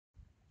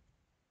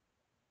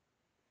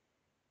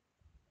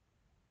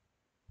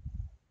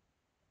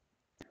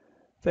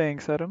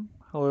Thanks, Adam.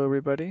 Hello,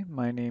 everybody.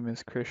 My name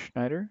is Chris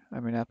Schneider.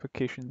 I'm an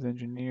applications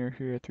engineer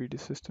here at 3D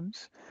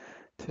Systems.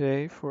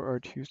 Today, for our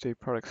Tuesday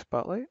product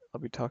spotlight,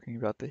 I'll be talking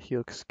about the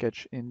Helix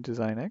sketch in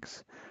Design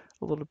X,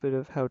 a little bit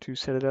of how to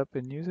set it up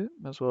and use it,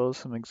 as well as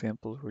some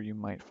examples where you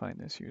might find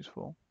this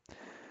useful.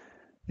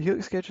 The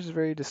Helix sketch is a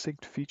very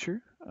distinct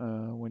feature.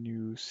 When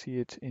you see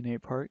it in a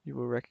part, you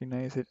will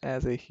recognize it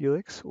as a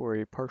helix or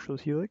a partial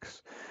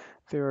helix.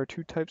 There are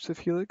two types of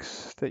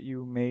helix that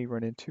you may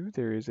run into.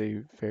 There is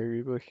a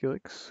variable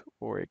helix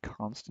or a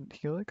constant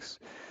helix.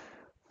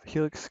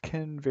 Helix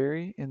can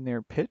vary in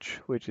their pitch,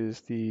 which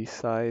is the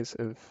size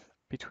of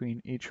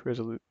between each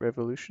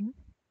revolution,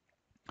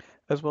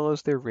 as well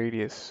as their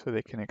radius, so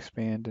they can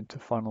expand into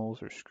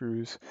funnels or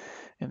screws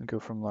and go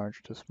from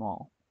large to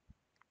small.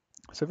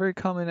 So very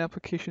common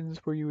applications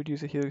where you would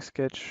use a helix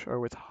sketch are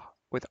with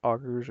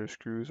augers or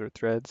screws or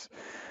threads.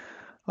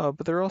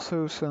 But there are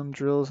also some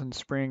drills and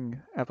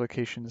spring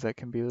applications that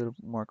can be a little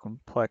more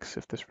complex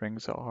if the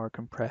springs are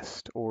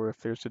compressed or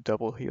if there's a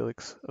double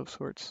helix of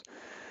sorts.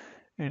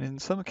 And in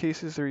some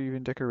cases, there are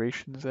even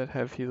decorations that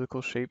have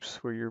helical shapes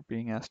where you're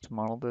being asked to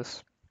model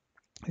this.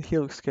 The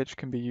helix sketch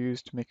can be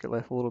used to make your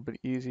life a little bit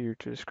easier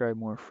to describe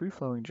more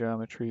free-flowing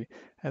geometry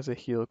as a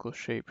helical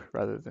shape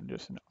rather than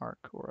just an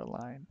arc or a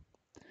line.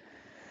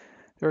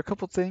 There are a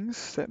couple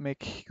things that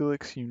make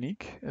Helix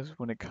unique as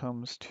when it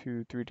comes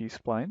to 3D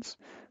splines.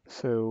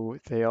 So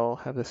they all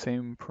have the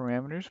same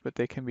parameters, but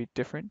they can be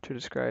different to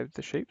describe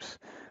the shapes.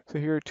 So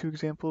here are two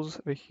examples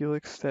of a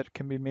helix that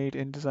can be made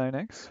in Design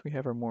X. We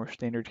have our more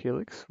standard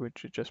helix,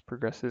 which it just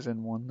progresses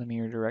in one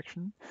linear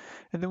direction.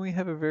 And then we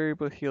have a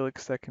variable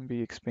helix that can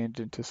be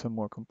expanded into some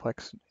more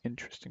complex,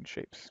 interesting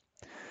shapes.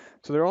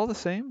 So they're all the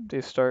same.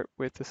 They start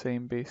with the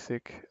same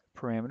basic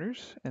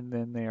parameters and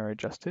then they are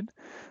adjusted.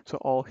 So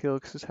all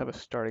helixes have a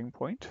starting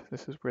point.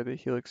 This is where the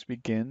helix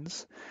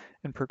begins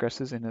and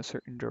progresses in a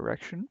certain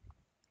direction.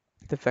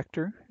 The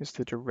vector is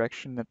the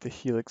direction that the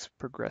helix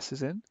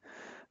progresses in.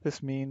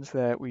 This means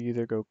that we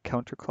either go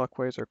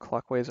counterclockwise or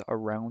clockwise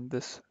around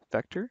this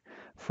vector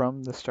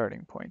from the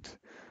starting point.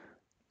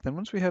 Then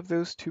once we have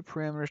those two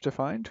parameters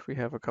defined, we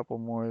have a couple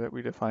more that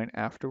we define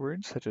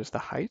afterwards, such as the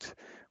height,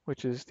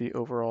 which is the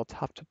overall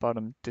top to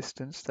bottom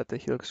distance that the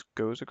helix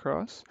goes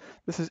across.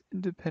 This is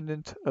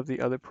independent of the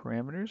other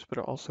parameters, but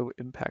also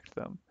impact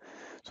them.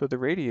 So the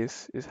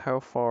radius is how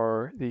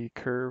far the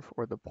curve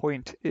or the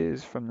point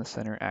is from the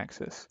center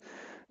axis.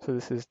 So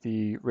this is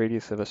the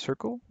radius of a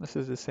circle. This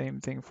is the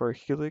same thing for a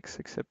helix,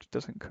 except it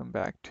doesn't come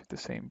back to the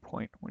same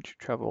point once you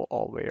travel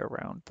all the way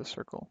around the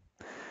circle.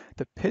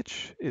 The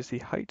pitch is the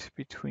height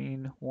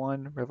between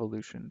one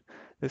revolution.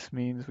 This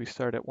means we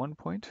start at one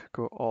point,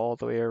 go all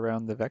the way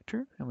around the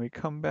vector, and we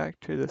come back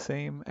to the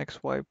same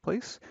xy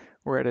place.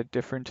 We're at a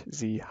different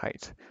z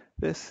height.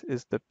 This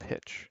is the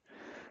pitch.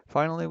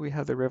 Finally, we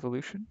have the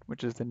revolution,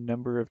 which is the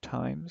number of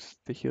times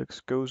the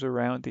helix goes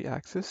around the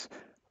axis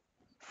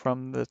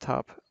from the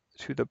top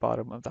to the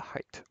bottom of the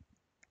height.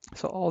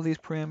 So all these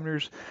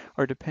parameters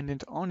are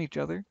dependent on each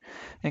other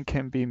and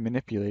can be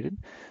manipulated.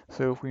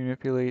 So if we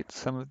manipulate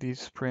some of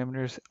these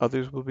parameters,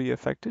 others will be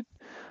affected.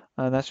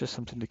 That's just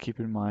something to keep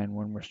in mind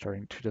when we're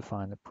starting to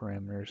define the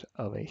parameters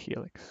of a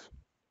helix.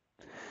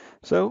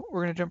 So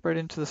we're going to jump right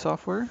into the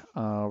software.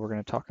 We're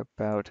going to talk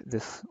about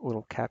this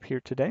little cap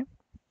here today.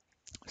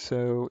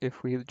 So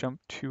if we jump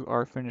to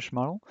our finished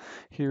model,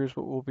 here's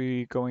what we'll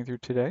be going through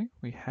today.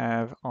 We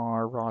have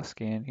our raw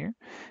scan here,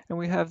 and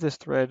we have this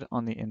thread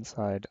on the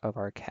inside of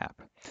our cap.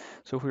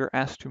 So if we were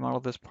asked to model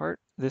this part,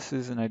 this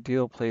is an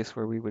ideal place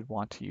where we would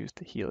want to use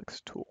the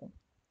Helix tool.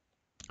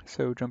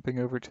 So jumping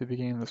over to the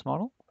beginning of this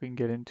model, we can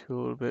get into a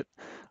little bit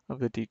of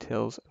the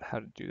details of how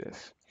to do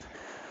this.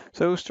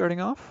 So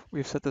starting off,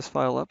 we've set this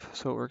file up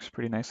so it works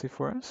pretty nicely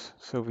for us.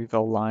 So we've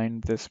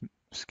aligned this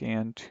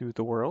scan to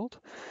the world.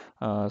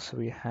 So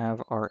we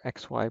have our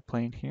XY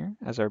plane here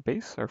as our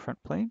base, our front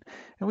plane,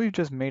 and we've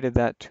just mated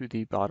that to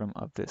the bottom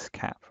of this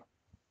cap.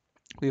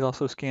 We've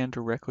also scanned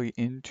directly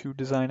into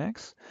Design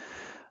X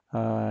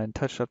and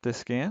touched up this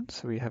scan,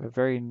 so we have a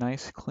very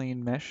nice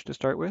clean mesh to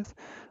start with.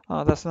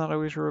 That's not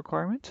always a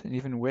requirement, and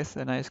even with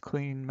a nice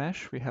clean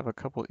mesh, we have a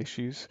couple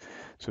issues.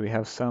 So we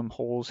have some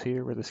holes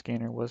here where the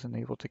scanner wasn't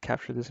able to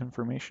capture this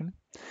information.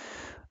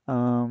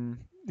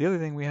 The other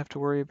thing we have to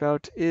worry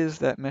about is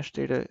that mesh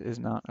data is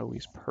not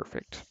always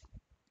perfect.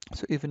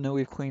 So even though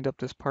we've cleaned up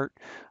this part,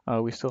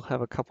 we still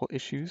have a couple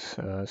issues.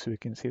 So we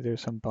can see there's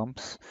some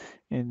bumps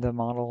in the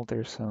model.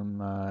 There's some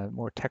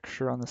more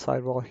texture on the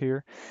sidewall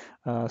here.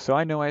 So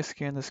I know I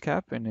scanned this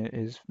cap and it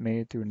is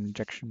made through an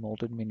injection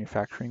molded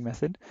manufacturing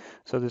method.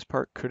 So this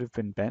part could have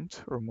been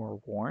bent or more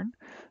worn.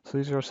 So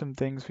these are some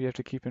things we have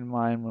to keep in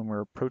mind when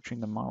we're approaching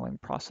the modeling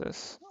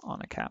process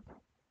on a cap.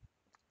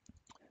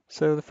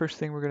 So the first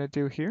thing we're going to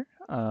do here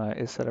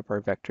is set up our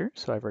vector.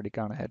 So I've already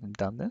gone ahead and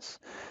done this.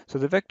 So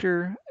the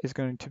vector is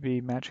going to be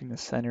matching the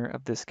center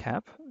of this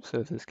cap.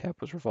 So if this cap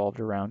was revolved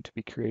around to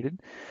be created,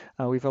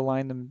 we've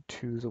aligned them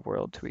to the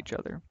world to each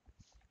other.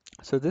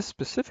 So this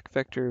specific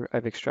vector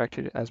I've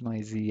extracted as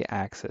my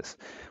z-axis,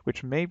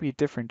 which may be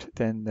different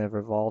than the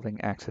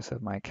revolving axis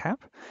of my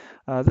cap.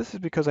 This is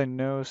because I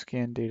know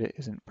scan data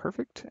isn't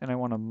perfect and I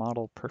want to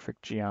model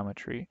perfect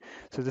geometry.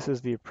 So this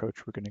is the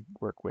approach we're going to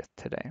work with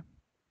today.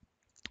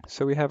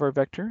 So we have our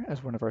vector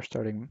as one of our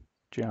starting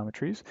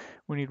geometries.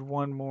 We need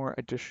one more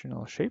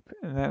additional shape,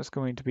 and that's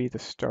going to be the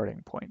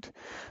starting point.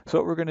 So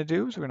what we're going to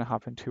do is we're going to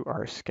hop into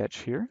our sketch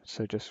here.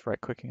 So just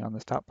right-clicking on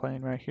this top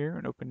plane right here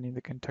and opening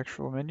the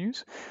contextual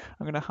menus.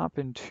 I'm going to hop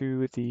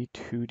into the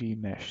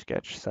 2D mesh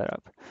sketch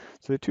setup.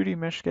 So the 2D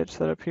mesh sketch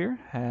setup here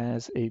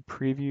has a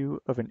preview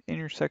of an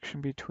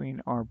intersection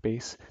between our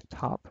base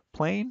top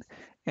plane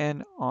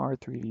and our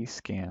 3D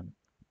scan.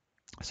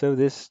 So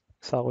this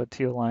solid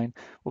teal line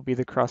will be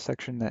the cross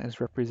section that is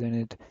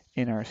represented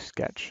in our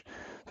sketch.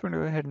 So we're going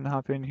to go ahead and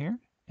hop in here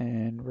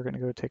and we're going to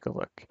go take a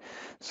look.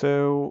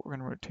 So we're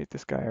going to rotate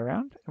this guy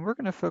around and we're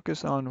going to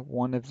focus on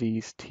one of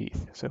these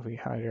teeth. So if we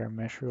hide our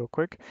mesh real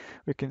quick,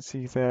 we can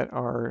see that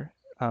our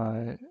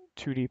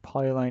 2D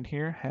polyline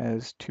here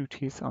has two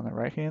teeth on the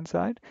right hand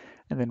side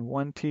and then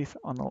one teeth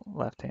on the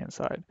left hand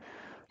side.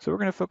 So we're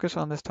going to focus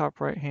on this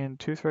top right hand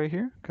tooth right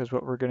here, because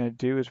what we're going to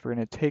do is we're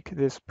going to take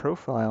this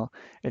profile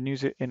and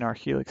use it in our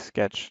Helix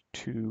sketch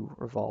to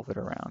revolve it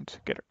around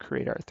to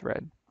create our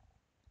thread.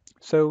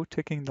 So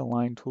taking the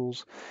line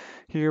tools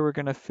here, we're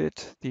going to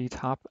fit the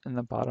top and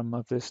the bottom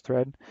of this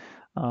thread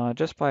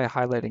just by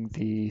highlighting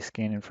the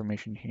scan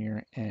information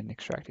here and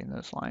extracting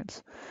those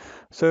lines.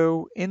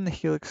 So in the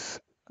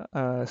Helix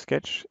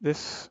sketch,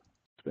 this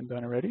has been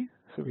done already.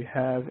 So we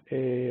have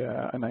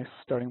a nice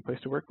starting place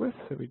to work with.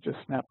 So we just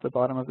snap the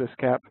bottom of this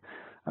cap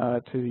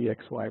to the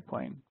XY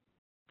plane.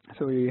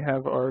 So we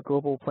have our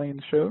global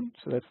plane shown.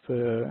 So that's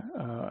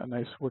a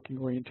nice working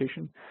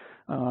orientation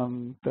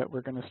that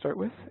we're going to start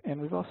with.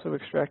 And we've also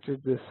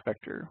extracted this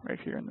vector right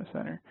here in the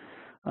center.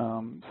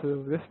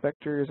 So this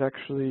vector is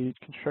actually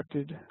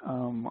constructed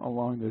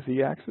along the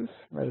z-axis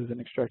rather than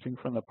extracting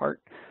from the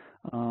part.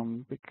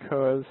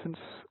 Because since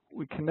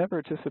we can never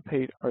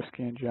anticipate our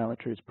scan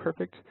geometry is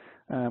perfect,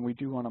 we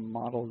do want to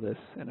model this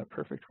in a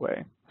perfect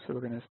way. So we're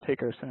going to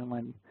take our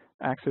centerline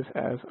axis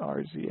as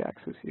our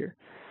z-axis here.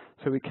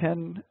 So we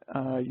can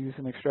use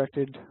an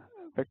extracted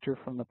vector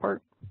from the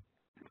part.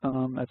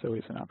 That's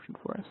always an option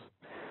for us.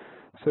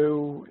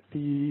 So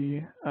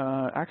the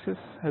axis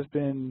has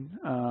been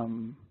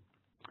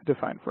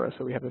defined for us.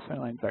 So we have a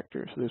centerline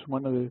vector. So there's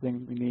one other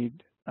thing we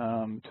need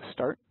to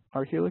start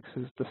our helix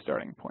is the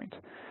starting point.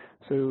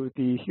 So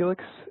the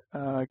helix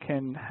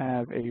can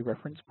have a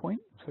reference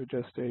point, so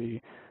just a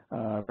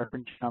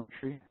reference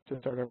geometry to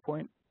start our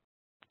point.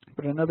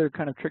 But another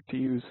kind of trick to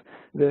use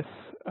this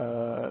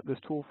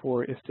tool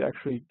for is to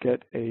actually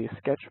get a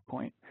sketch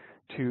point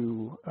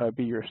to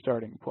be your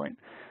starting point.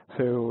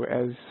 So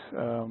as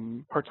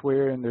parts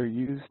wear and they're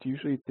used,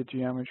 usually the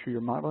geometry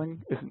you're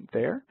modeling isn't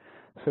there.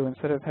 So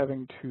instead of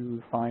having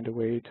to find a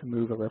way to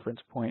move a reference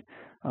point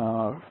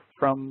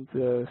from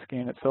the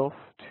scan itself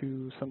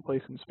to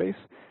someplace in space,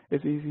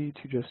 it's easy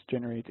to just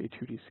generate a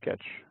 2D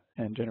sketch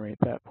and generate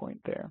that point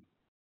there.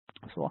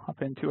 So we'll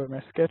hop into our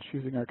mesh sketch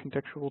using our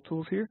contextual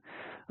tools here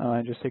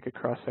and just take a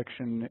cross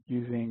section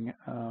using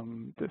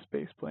this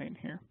base plane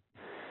here.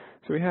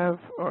 So we have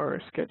our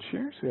sketch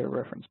here, so we have a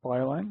reference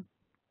polyline.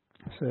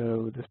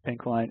 So this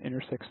pink line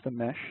intersects the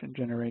mesh and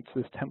generates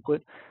this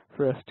template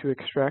for us to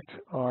extract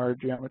our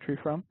geometry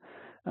from.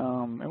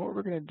 And what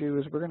we're going to do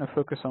is we're going to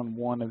focus on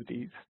one of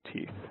these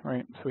teeth,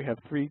 right? So we have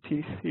 3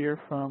 teeth here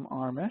from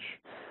our mesh.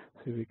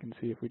 So we can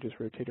see if we just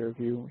rotate our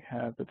view, we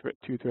have the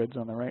 2 threads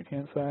on the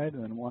right-hand side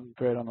and then 1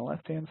 thread on the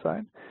left-hand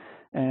side.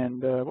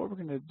 And what we're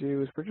going to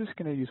do is we're just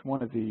going to use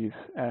one of these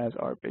as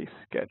our base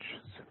sketch.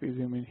 So if we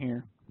zoom in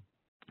here,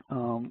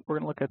 we're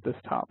going to look at this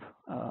top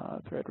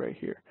thread right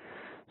here.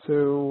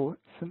 So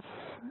since,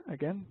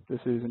 again, this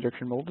is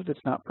injection molded,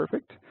 it's not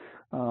perfect.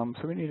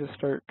 So we need to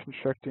start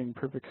constructing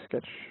perfect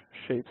sketch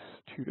shapes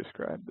to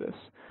describe this.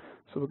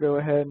 So we'll go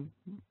ahead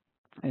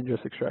and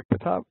just extract the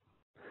top,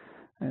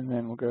 and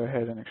then we'll go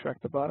ahead and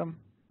extract the bottom.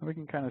 And we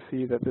can kind of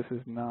see that this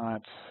is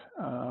not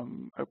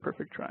a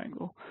perfect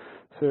triangle.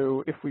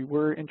 So if we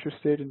were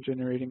interested in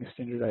generating a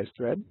standardized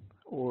thread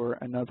or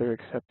another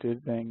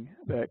accepted thing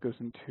that goes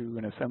into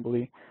an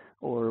assembly,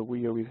 or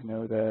we always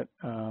know that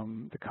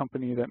the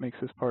company that makes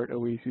this part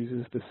always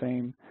uses the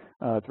same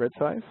thread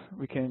size,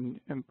 we can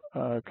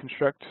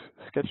construct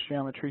sketch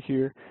geometry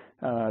here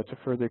to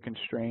further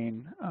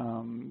constrain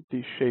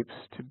these shapes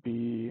to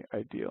be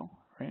ideal,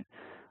 right?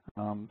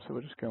 So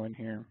we'll just go in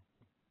here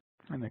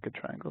and make a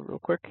triangle real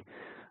quick.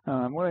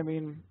 What I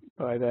mean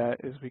by that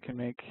is we can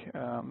make,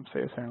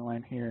 say, a center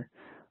line here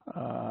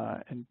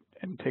and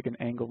take an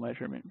angle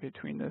measurement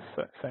between this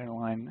center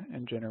line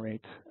and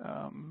generate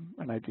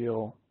an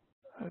ideal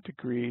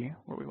degree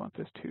where we want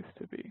this tooth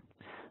to be.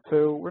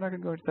 So we're not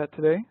going to go into that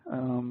today,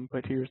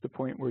 but here's the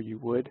point where you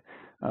would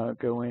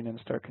go in and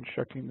start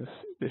constructing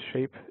this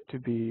shape to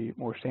be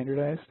more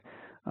standardized,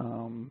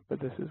 but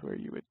this is where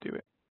you would do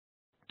it.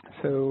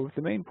 So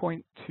the main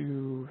point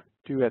to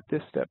do at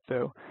this step,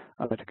 though,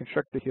 to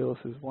construct the helix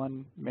is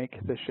one,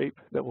 make the shape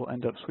that will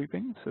end up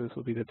sweeping, so this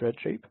will be the thread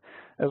shape,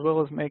 as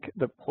well as make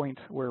the point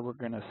where we're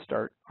going to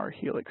start our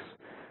helix.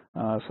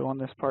 So on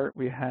this part,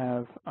 we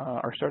have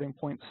our starting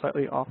point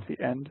slightly off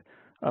the end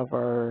of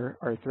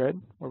our thread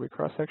where we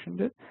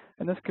cross-sectioned it,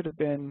 and this could have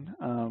been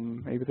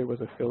maybe there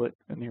was a fillet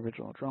in the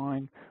original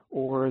drawing,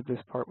 or this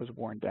part was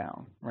worn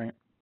down, right?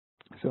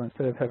 So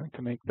instead of having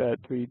to make that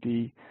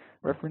 3D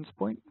reference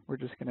point, we're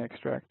just going to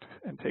extract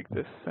and take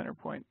this center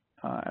point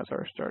as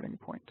our starting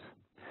point.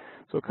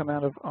 So we'll come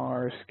out of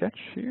our sketch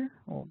here.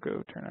 We'll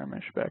go turn our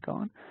mesh back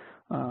on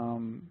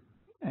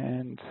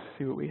and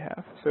see what we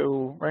have.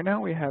 So right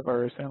now we have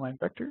our centerline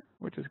vector,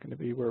 which is going to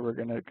be where we're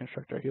going to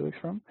construct our helix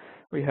from.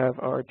 We have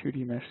our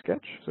 2D mesh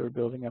sketch, so we're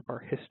building up our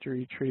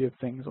history tree of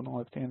things on the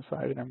left-hand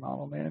side in our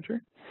model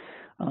manager.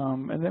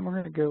 And then we're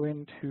going to go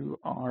into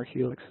our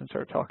helix and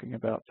start talking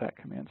about that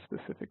command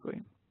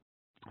specifically.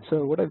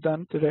 So what I've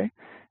done today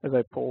is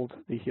I pulled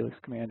the helix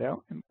command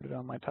out and put it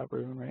on my top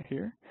ribbon right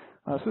here.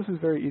 So this is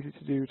very easy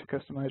to do to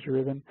customize your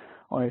ribbon.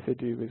 All you have to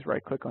do is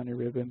right-click on your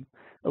ribbon,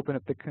 open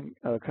up the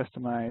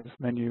Customize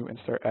menu, and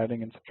start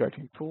adding and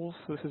subtracting tools.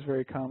 So this is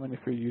very common if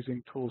you're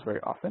using tools very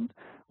often,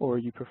 or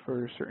you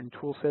prefer certain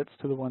tool sets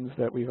to the ones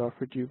that we've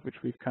offered you, which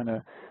we've kind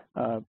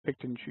of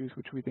picked and choose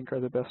which we think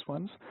are the best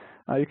ones.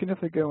 You can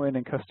definitely go in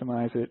and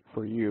customize it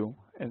for you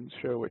and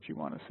show what you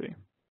want to see.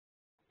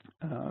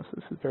 So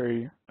this is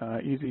very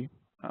easy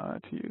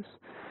to use.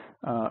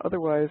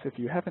 Otherwise, if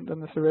you haven't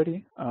done this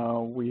already,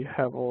 we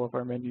have all of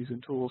our menus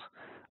and tools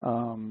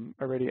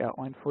already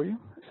outlined for you.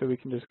 So we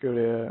can just go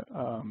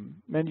to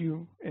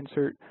Menu,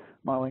 Insert,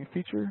 Modeling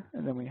Feature,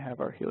 and then we have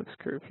our helix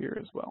curve here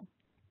as well.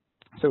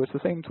 So it's the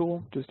same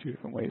tool, just two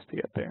different ways to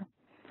get there.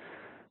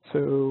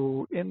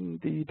 So in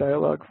the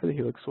dialog for the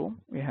helix tool,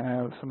 we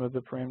have some of the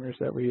parameters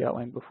that we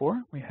outlined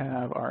before. We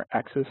have our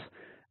axis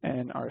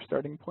and our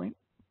starting point.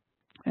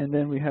 And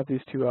then we have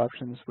these two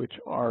options which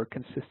are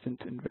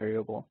consistent and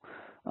variable.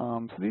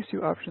 So these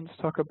two options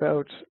talk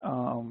about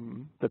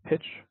the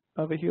pitch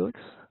of a helix,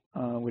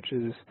 which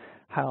is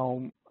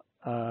how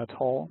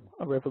tall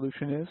a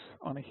revolution is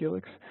on a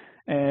helix.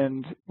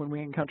 And when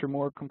we encounter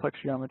more complex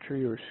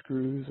geometry or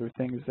screws or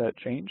things that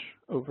change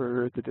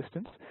over the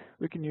distance,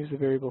 we can use a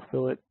variable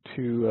fillet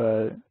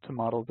to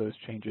model those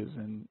changes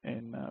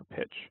in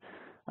pitch.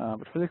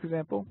 But for this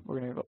example,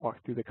 we're going to walk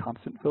through the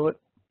constant fillet.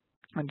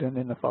 And then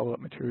in the follow-up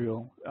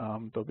material,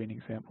 there'll be an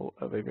example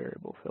of a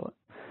variable fillet.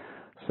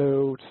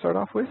 So to start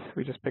off with,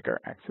 we just pick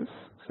our axis.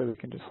 So we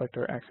can just select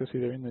our axis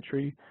either in the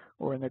tree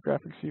or in the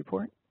graphics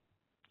viewport.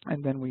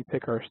 And then we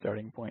pick our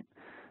starting point.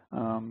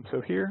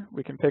 So here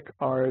we can pick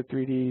our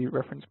 3D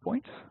reference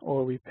point,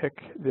 or we pick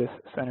this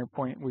center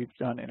point we've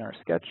done in our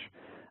sketch.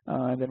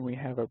 And then we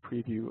have a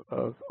preview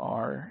of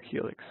our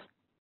helix.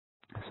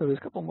 So there's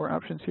a couple more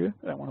options here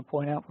that I want to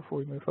point out before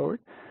we move forward.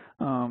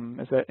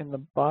 Is that in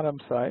the bottom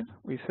side,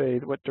 we say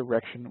what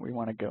direction we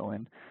want to go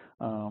in.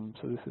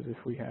 So this is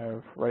if we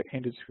have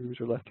right-handed screws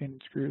or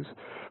left-handed screws,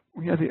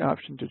 we have the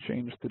option to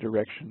change the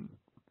direction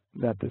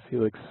that this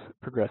helix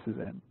progresses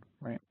in,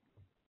 right?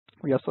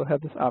 We also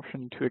have this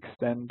option to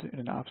extend in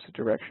an opposite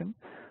direction.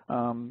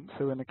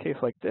 So in a case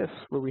like this,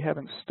 where we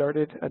haven't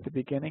started at the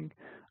beginning,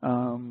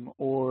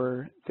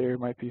 or there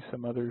might be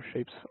some other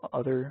shapes,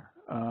 other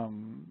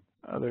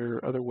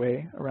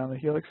way around the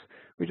helix,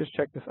 we just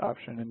check this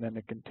option and then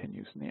it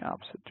continues in the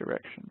opposite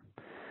direction.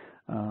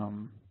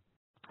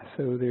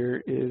 So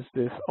there is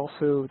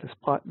also this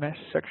plot mesh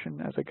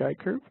section as a guide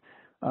curve.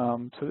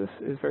 So this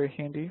is very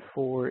handy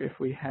for if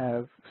we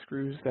have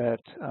screws that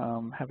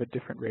have a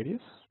different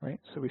radius, right?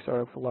 So we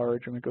start off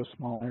large and we go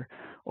smaller,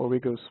 or we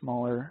go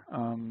smaller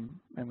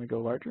and we go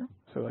larger,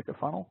 so like a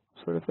funnel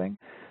sort of thing.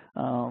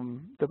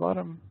 The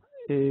bottom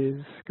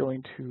is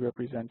going to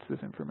represent this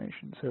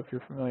information. So if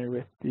you're familiar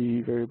with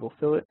the variable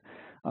fillet,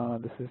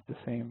 this is the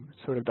same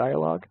sort of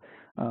dialogue,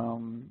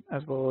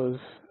 as well as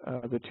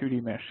the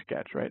 2D mesh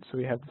sketch, right? So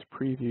we have this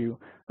preview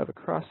of a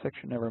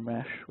cross-section of our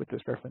mesh with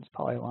this reference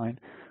polyline,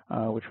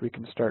 which we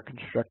can start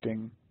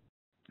constructing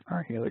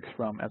our helix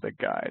from as a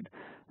guide.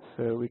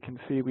 So we can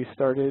see we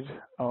started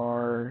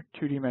our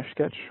 2D mesh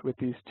sketch with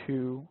these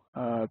two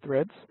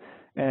threads,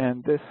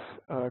 and this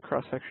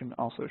cross-section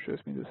also shows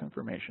me this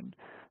information.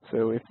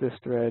 So if this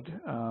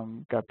thread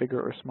got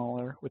bigger or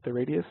smaller with the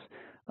radius,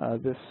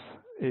 this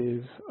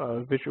is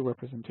a visual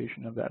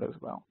representation of that as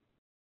well.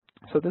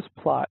 So this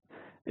plot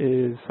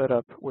is set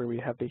up where we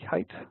have the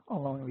height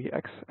along the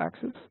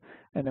x-axis,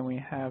 and then we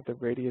have the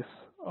radius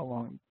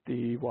along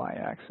the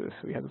y-axis.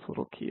 So we have this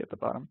little key at the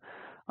bottom.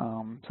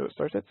 So it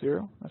starts at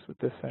 0. That's what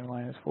this center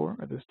line is for,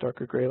 or this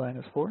darker gray line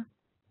is for.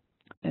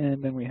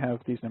 And then we have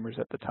these numbers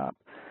at the top,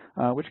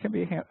 which can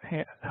be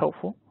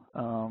helpful.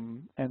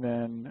 And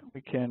then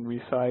we can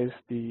resize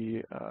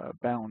the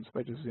bounds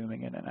by just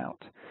zooming in and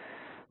out.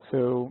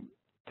 So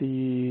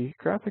the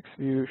graphics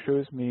view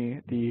shows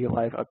me the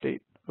live update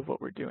of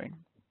what we're doing.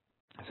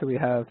 So we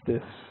have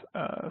this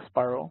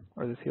spiral,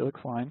 or this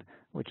helix line,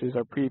 which is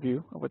our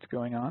preview of what's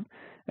going on.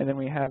 And then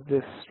we have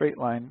this straight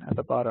line at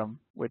the bottom,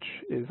 which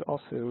is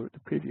also the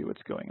preview of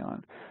what's going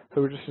on.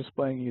 So we're just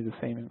displaying you the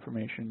same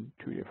information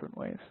two different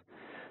ways.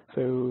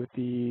 So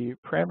the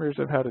parameters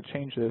of how to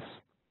change this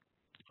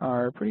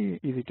are pretty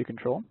easy to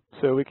control.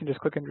 So we can just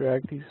click and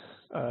drag these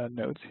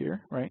nodes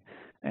here, right?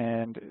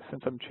 And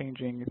since I'm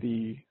changing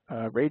the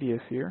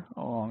radius here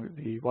along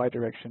the Y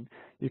direction,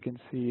 you can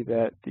see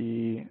that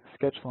the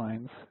sketch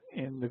lines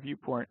in the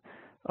viewport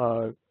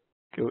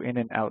go in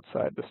and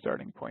outside the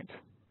starting point.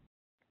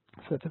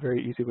 So that's a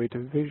very easy way to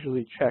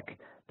visually check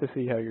to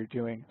see how you're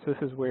doing. So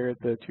this is where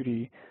the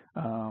 2D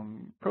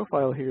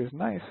profile here is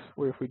nice,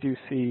 where if we do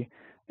see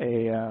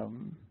a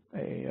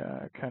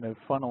kind of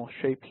funnel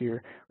shape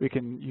here, we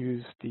can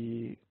use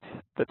the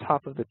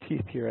top of the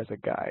teeth here as a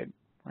guide,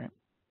 right?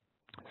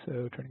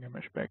 So turning our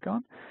mesh back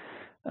on.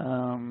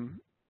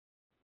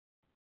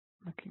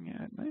 Looking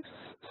at it, nice.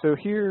 So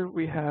here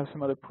we have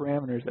some other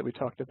parameters that we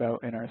talked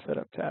about in our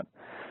setup tab.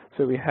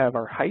 So we have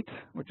our height,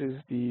 which is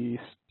the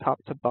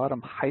top to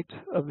bottom height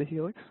of the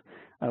helix.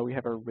 We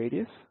have our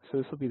radius, so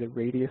this will be the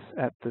radius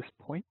at this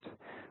point.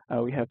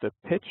 We have the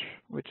pitch,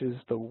 which is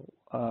the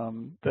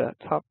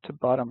top to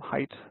bottom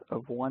height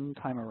of one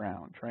time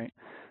around, right?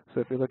 So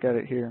if we look at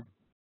it here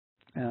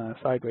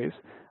sideways,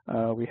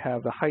 we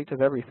have the height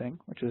of everything,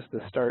 which is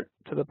the start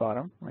to the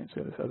bottom, right?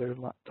 So this other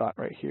dot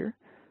right here.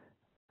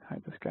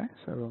 Hide this guy,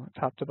 so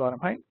top to bottom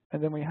height,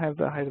 and then we have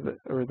the height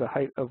of the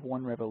height of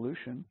one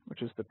revolution,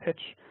 which is the pitch,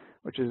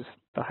 which is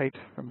the height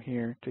from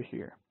here to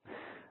here.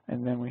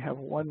 And then we have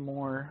one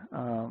more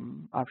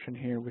option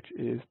here, which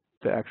is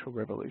the actual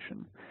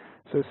revolution.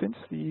 So since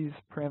these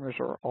parameters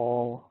are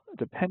all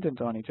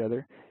dependent on each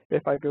other,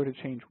 if I go to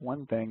change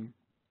one thing,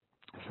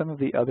 some of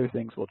the other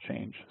things will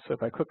change. So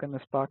if I click on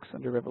this box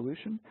under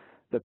revolution,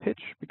 the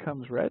pitch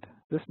becomes red.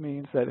 This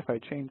means that if I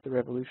change the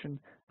revolution,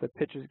 the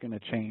pitch is going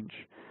to change.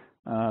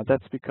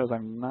 That's because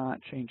I'm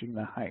not changing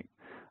the height.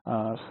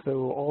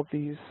 So all of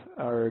these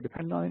are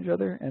dependent on each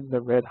other, and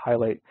the red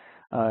highlight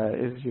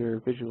is your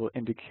visual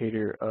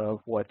indicator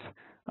of what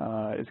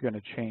is going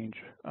to change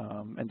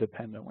and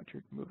depend on what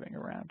you're moving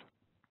around.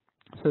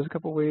 So there's a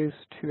couple ways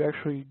to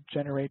actually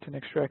generate and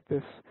extract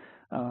this,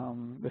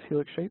 this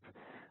helix shape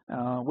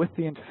with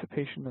the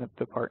anticipation that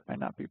the part might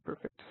not be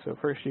perfect. So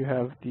first you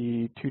have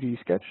the 2D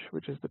sketch,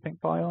 which is the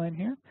pink polyline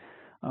here.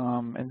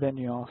 And then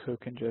you also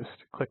can just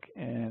click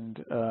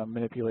and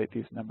manipulate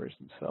these numbers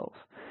themselves.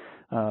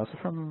 So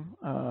from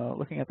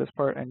looking at this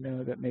part, I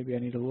know that maybe I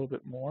need a little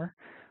bit more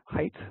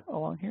height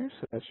along here,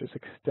 so that's just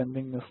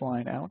extending this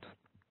line out.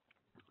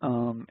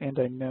 And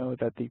I know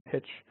that the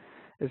pitch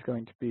is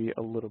going to be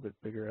a little bit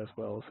bigger as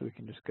well, so we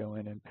can just go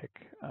in and pick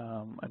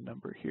a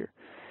number here.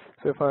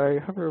 So if I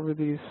hover over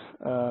these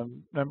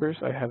numbers,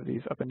 I have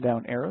these up and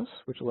down arrows,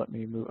 which will let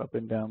me move up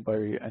and down by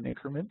an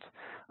increment,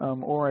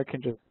 or I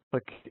can just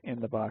click in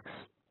the box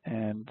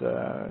and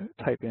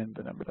type in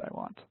the number that I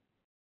want.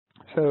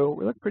 So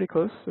we look pretty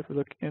close. If we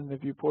look in the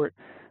viewport,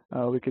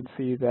 we can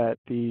see that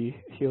the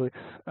helix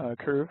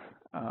curve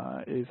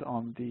is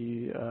on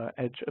the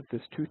edge of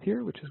this tooth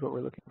here, which is what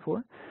we're looking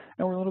for.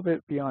 And we're a little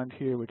bit beyond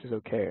here, which is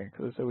okay,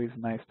 because it's always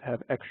nice to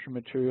have extra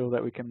material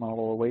that we can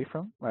model away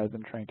from, rather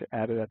than trying to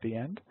add it at the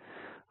end.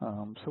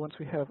 So once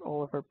we have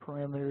all of our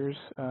parameters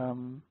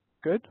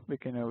good, we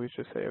can always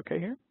just say okay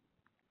here.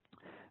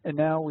 And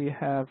now we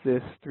have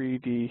this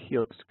 3D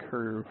helix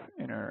curve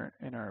in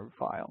our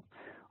file.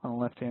 On the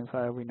left-hand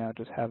side, we now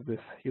just have this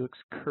helix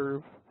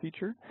curve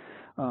feature.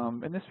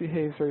 And this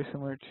behaves very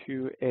similar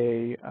to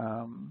a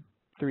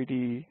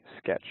 3D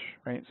sketch,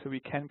 right? So we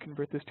can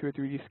convert this to a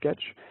 3D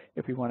sketch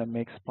if we want to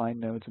make spline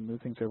nodes and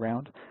move things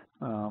around.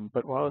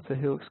 But while it's a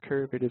helix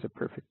curve, it is a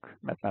perfect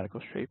mathematical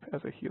shape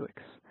as a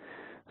helix.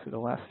 So the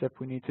last step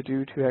we need to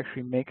do to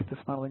actually make this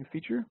modeling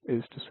feature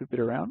is to sweep it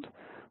around.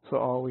 So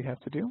all we have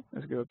to do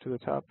is go up to the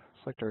top,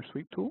 select our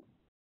sweep tool,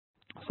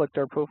 select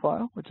our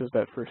profile, which is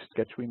that first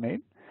sketch we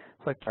made,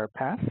 select our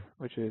path,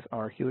 which is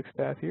our helix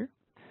path here.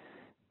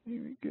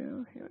 Here we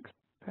go, helix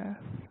path.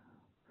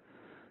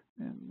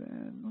 And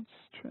then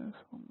let's try this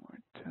one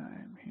more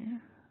time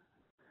here.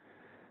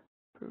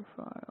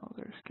 Profile is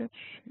our sketch,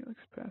 helix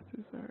path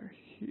is our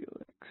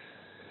helix.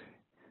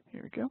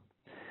 Here we go.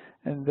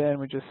 And then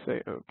we just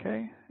say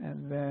OK.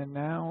 And then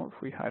now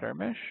if we hide our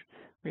mesh,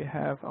 we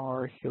have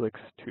our helix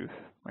tooth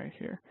right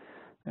here.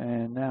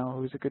 And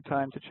now is a good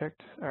time to check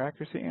our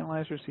accuracy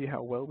analyzer, see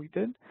how well we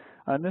did.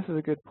 And this is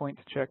a good point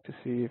to check to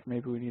see if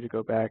maybe we need to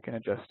go back and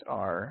adjust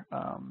our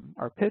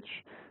pitch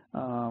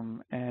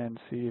and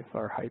see if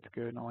our height's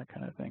good and all that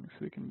kind of thing. So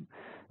we can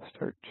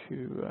start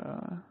to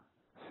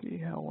see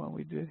how well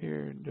we did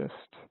here and just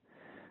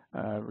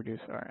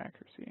reduce our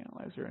accuracy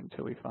analyzer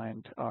until we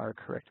find our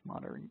correct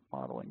modeling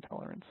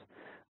tolerance.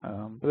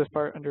 But this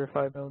part under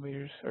 5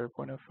 millimeters or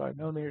 0.05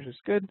 millimeters is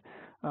good,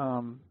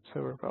 so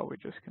we're probably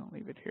just going to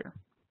leave it here.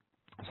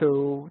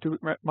 So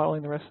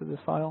modeling the rest of this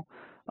file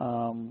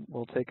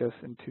will take us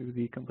into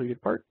the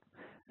completed part,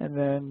 and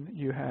then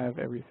you have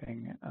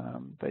everything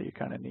that you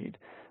kind of need.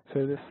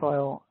 So this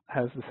file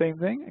has the same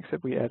thing,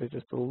 except we added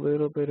just a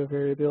little bit of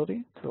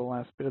variability to the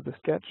last bit of the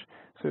sketch,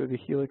 so the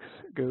helix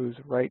goes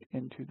right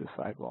into the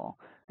sidewall.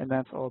 And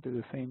that's all through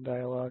the same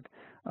dialog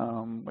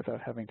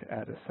without having to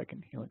add a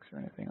second helix or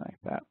anything like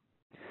that.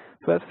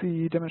 So that's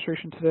the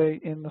demonstration today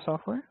in the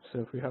software. So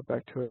if we hop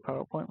back to our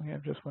PowerPoint, we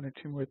have just one or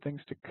two more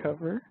things to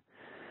cover.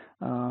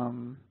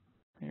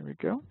 Here we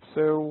go.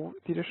 So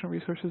the additional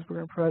resources we're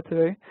going to provide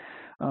today,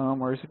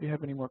 or if you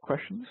have any more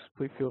questions,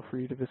 please feel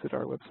free to visit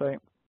our website.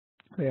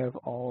 They have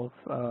all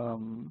of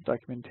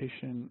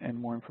documentation and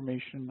more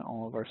information,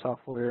 all of our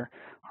software,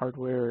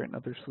 hardware, and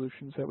other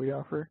solutions that we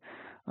offer.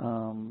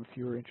 If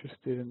you are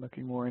interested in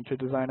looking more into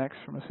Design X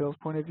from a sales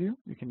point of view,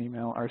 you can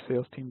email our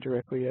sales team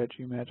directly at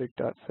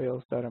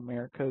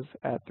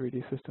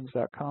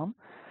geomagic.sales.americas@3dsystems.com.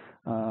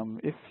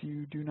 If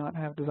you do not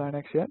have Design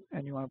X yet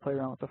and you want to play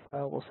around with the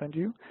file we'll send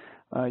you,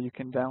 you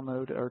can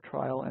download our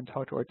trial and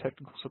talk to our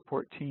technical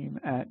support team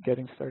at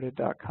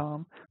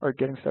gettingstarted.com or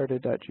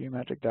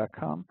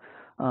gettingstarted.geomagic.com.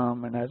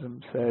 And as I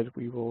said,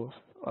 we will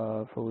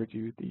forward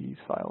you these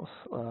files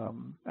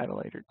at a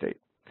later date.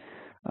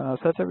 So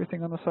that's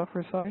everything on the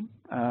software side.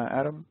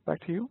 Adam, back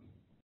to you.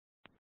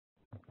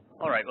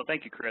 All right, well,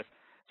 thank you, Chris.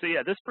 So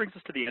yeah, this brings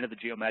us to the end of the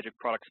Geomagic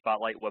Product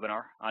Spotlight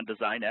webinar on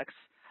Design X.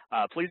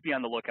 Please be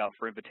on the lookout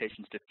for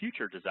invitations to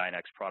future Design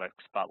X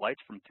product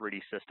spotlights from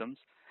 3D Systems.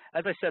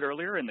 As I said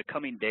earlier, in the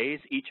coming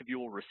days, each of you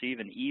will receive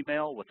an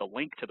email with a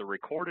link to the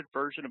recorded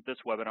version of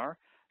this webinar,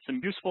 some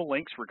useful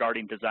links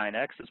regarding Design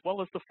X, as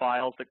well as the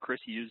files that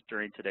Chris used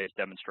during today's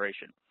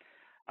demonstration.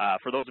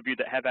 For those of you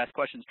that have asked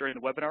questions during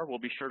the webinar, we'll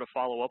be sure to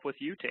follow up with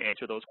you to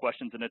answer those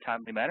questions in a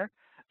timely manner.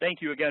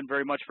 Thank you again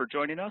very much for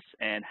joining us,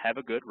 and have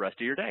a good rest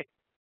of your day.